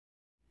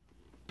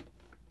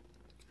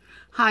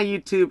Hi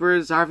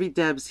YouTubers, RV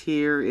Debs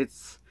here.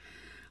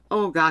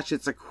 Oh gosh,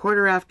 it's a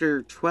quarter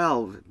after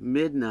 12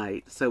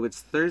 midnight, so it's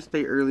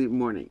Thursday early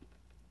morning.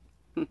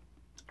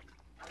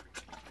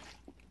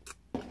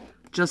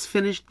 Just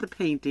finished the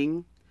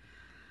painting.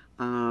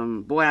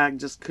 Boy, I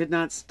just could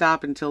not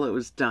stop until it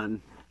was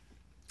done.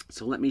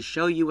 So let me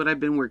show you what I've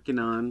been working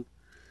on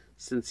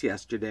since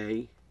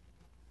yesterday.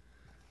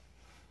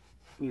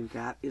 And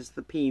that is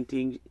the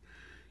painting.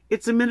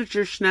 It's a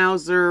miniature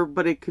Schnauzer,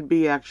 but it could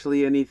be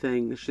actually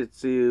anything. A Shih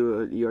Tzu,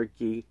 a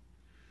Yorkie.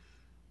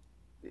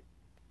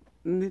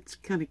 And it's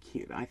kind of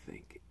cute, I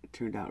think. It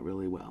turned out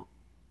really well.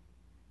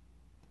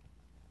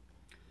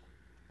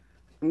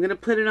 I'm going to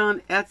put it on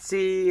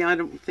Etsy.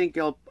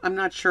 I'm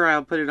not sure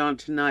I'll put it on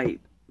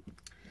tonight.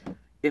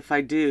 If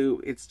I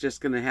do, it's just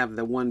going to have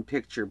the one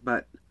picture,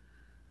 but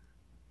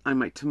I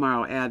might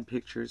tomorrow add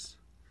pictures.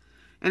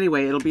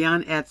 Anyway, it'll be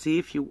on Etsy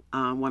if you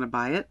want to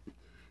buy it.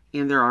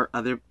 And there are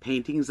other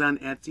paintings on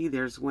Etsy.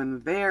 There's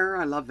one there.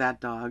 I love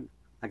that dog.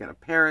 I got a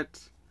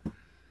parrot.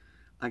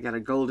 I got a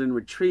golden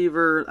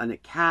retriever and a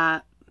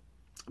cat,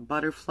 a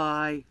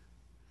butterfly,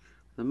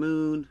 the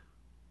moon,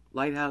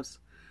 lighthouse.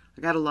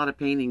 I got a lot of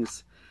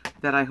paintings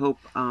that I hope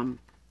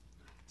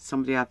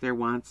somebody out there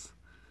wants.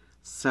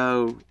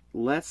 So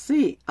let's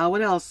see.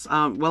 What else?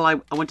 Well,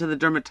 I went to the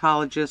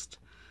dermatologist,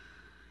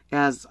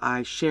 as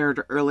I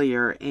shared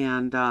earlier,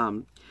 and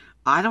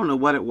I don't know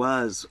what it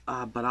was,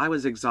 but I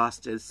was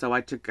exhausted, so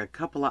I took a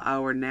couple of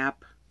hour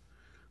nap,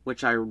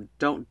 which I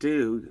don't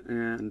do,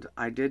 and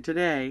I did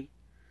today.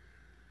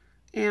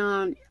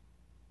 And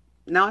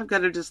now I've got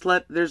to just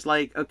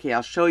okay,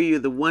 I'll show you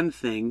the one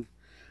thing.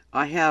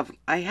 I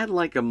had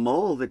like a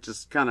mole that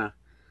just kind of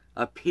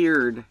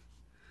appeared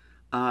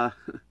over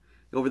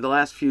the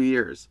last few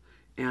years,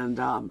 and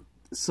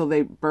so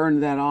they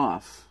burned that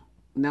off.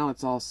 Now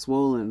it's all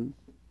swollen.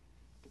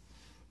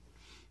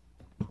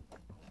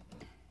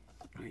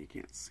 You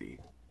can't see.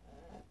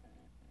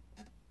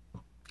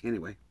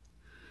 Anyway,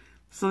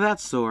 so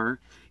that's sore,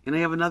 and I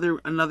have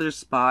another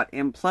spot,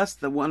 and plus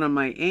the one on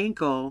my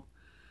ankle.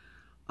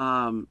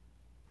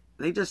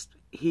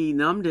 He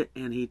numbed it,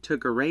 and he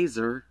took a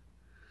razor,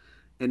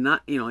 and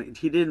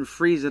he didn't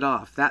freeze it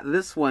off.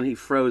 This one he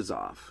froze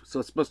off, so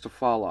it's supposed to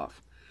fall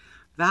off.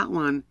 That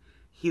one,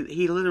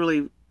 he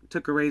literally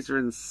took a razor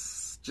and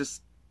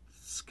just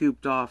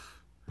scooped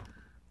off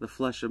the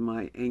flesh of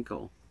my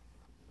ankle.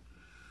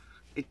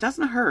 It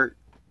doesn't hurt,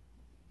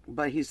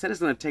 but he said it's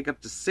going to take up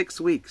to 6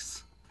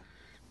 weeks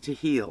to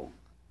heal.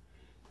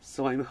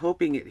 So I'm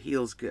hoping it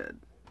heals good.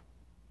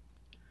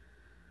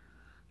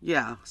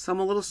 Yeah, so I'm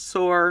a little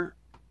sore,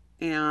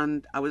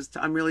 and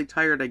I'm really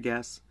tired, I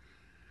guess.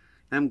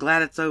 And I'm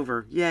glad it's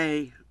over.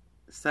 Yay.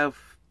 So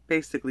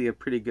basically a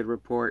pretty good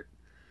report.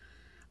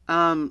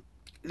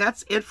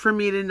 That's it for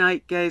me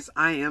tonight, guys.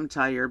 I am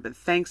tired, but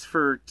thanks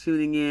for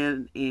tuning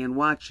in and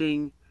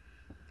watching.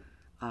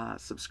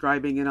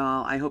 Subscribing and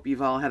all. I hope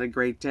you've all had a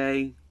great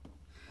day.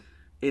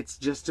 It's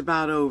just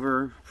about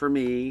over for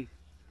me.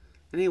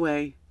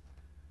 Anyway,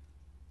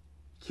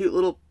 cute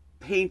little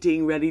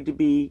painting ready to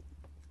be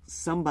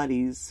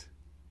somebody's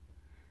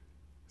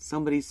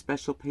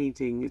special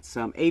painting. It's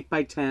 8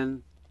 by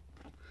 10.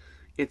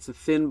 It's a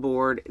thin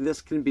board. This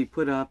can be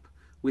put up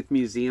with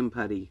museum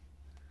putty.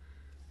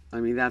 I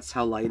mean, that's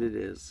how light it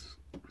is.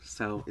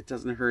 So it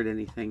doesn't hurt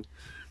anything.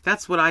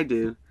 That's what I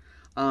do.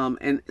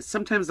 And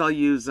sometimes I'll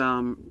use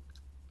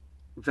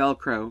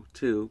Velcro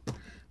too,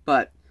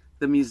 but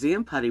the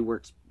museum putty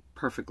works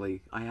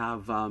perfectly. I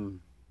have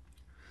I'm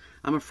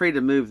afraid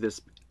to move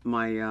this.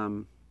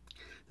 The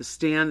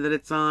stand that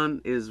it's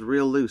on is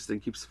real loose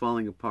and keeps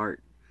falling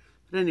apart.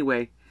 But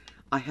anyway,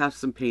 I have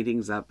some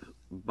paintings up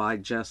by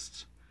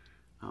just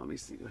let me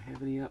see, do I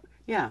have any up?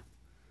 Yeah,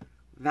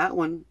 that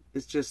one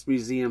is just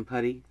museum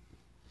putty.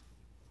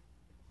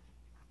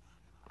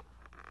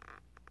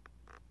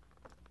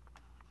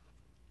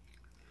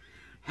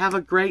 Have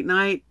a great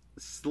night.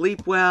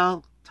 Sleep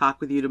well.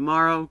 Talk with you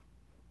tomorrow.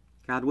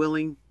 God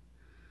willing.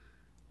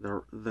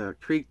 The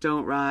creek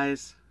don't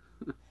rise.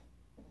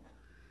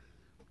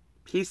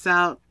 Peace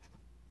out.